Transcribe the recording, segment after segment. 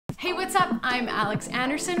Hey, what's up? I'm Alex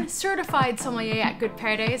Anderson, Certified Sommelier at Good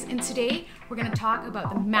Paradise, and today we're going to talk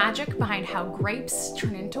about the magic behind how grapes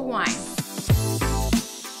turn into wine.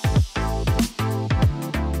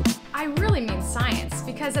 I really mean science,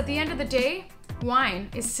 because at the end of the day,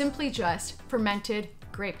 wine is simply just fermented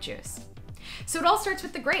grape juice. So it all starts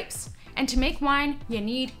with the grapes, and to make wine, you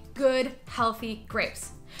need good, healthy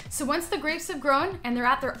grapes. So once the grapes have grown and they're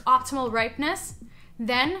at their optimal ripeness,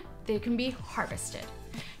 then they can be harvested.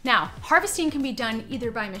 Now, harvesting can be done either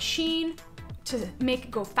by machine to make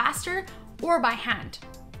it go faster or by hand.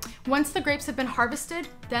 Once the grapes have been harvested,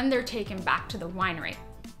 then they're taken back to the winery.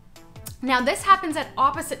 Now, this happens at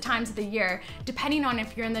opposite times of the year, depending on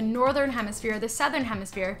if you're in the northern hemisphere or the southern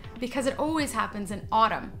hemisphere, because it always happens in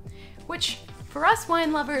autumn, which for us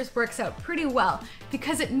wine lovers works out pretty well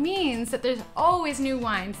because it means that there's always new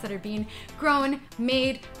wines that are being grown,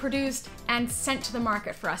 made, produced, and sent to the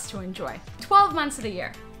market for us to enjoy. 12 months of the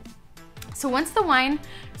year. So once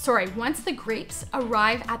the grapes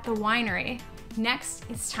arrive at the winery, next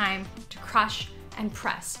it's time to crush and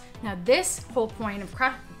press. Now this whole point of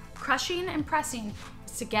crushing and pressing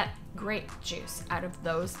is to get grape juice out of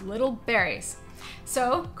those little berries.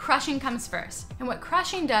 So crushing comes first. And what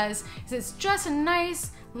crushing does is it's just a nice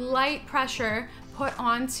light pressure put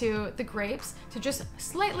onto the grapes to just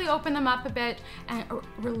slightly open them up a bit and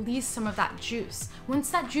release some of that juice. Once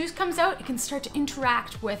that juice comes out, it can start to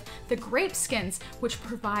interact with the grape skins, which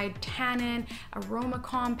provide tannin, aroma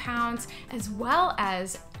compounds, as well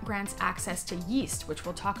as grants access to yeast, which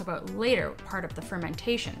we'll talk about later, part of the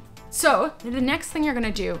fermentation. So the next thing you're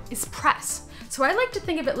gonna do is press. So I like to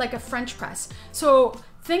think of it like a French press. So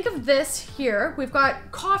think of this here. We've got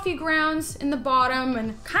coffee grounds in the bottom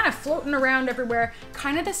and kind of floating around everywhere,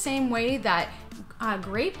 kind of the same way that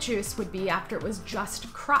grape juice would be after it was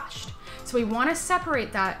just crushed. So we want to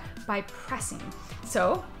separate that by pressing.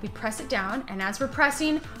 So we press it down, and as we're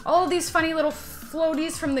pressing, all of these funny little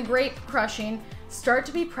floaties from the grape crushing start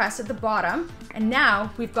to be pressed at the bottom, and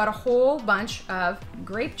now we've got a whole bunch of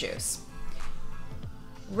grape juice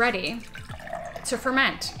ready to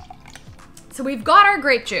ferment. So we've got our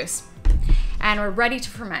grape juice and we're ready to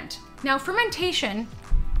ferment. Now fermentation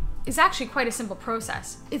is actually quite a simple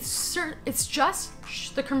process. It's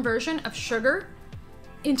just the conversion of sugar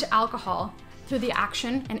into alcohol through the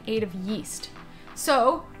action and aid of yeast.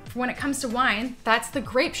 So when it comes to wine, that's the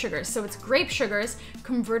grape sugars. So it's grape sugars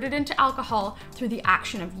converted into alcohol through the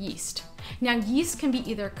action of yeast. Now yeast can be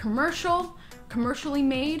either commercially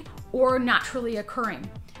made, or naturally occurring.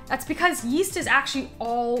 That's because yeast is actually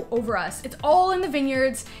all over us. It's all in the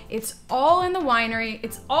vineyards, it's all in the winery,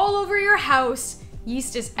 it's all over your house.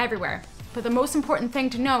 Yeast is everywhere. But the most important thing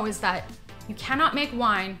to know is that you cannot make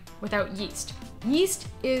wine without yeast. Yeast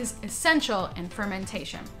is essential in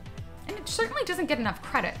fermentation. And it certainly doesn't get enough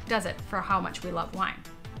credit, does it, for how much we love wine.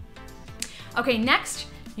 Okay, next,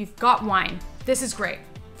 you've got wine. This is great.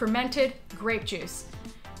 Fermented grape juice.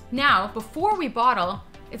 Now, before we bottle,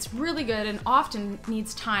 it's really good and often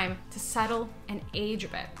needs time to settle and age a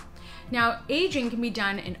bit. Now, aging can be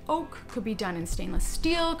done in oak, could be done in stainless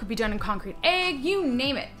steel, could be done in concrete egg, you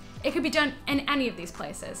name it. It could be done in any of these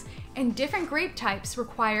places. And different grape types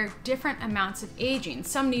require different amounts of aging.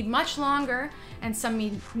 Some need much longer and some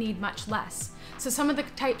need much less. So some of the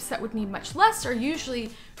types that would need much less are usually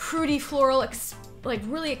fruity, floral, like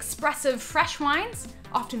really expressive fresh wines,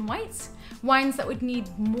 often whites. Wines that would need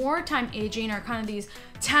more time aging are kind of these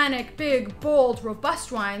tannic, big, bold,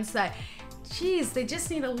 robust wines that, geez, they just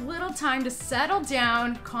need a little time to settle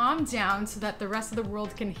down, calm down, so that the rest of the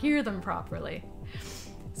world can hear them properly.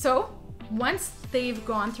 So once they've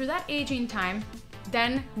gone through that aging time,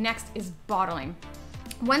 then next is bottling.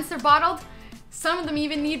 Once they're bottled, some of them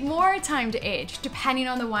even need more time to age, depending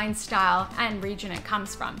on the wine style and region it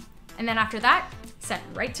comes from. And then after that, sent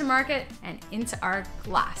right to market and into our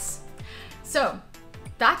glass. So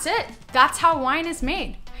that's it. That's how wine is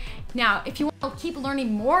made. Now, if you want to keep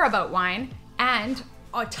learning more about wine and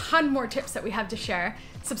a ton more tips that we have to share,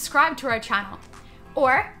 subscribe to our channel.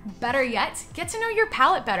 Or better yet, get to know your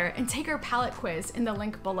palate better and take our palate quiz in the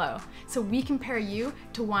link below so we can pair you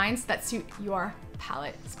to wines that suit your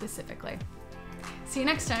palate specifically. See you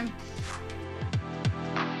next time.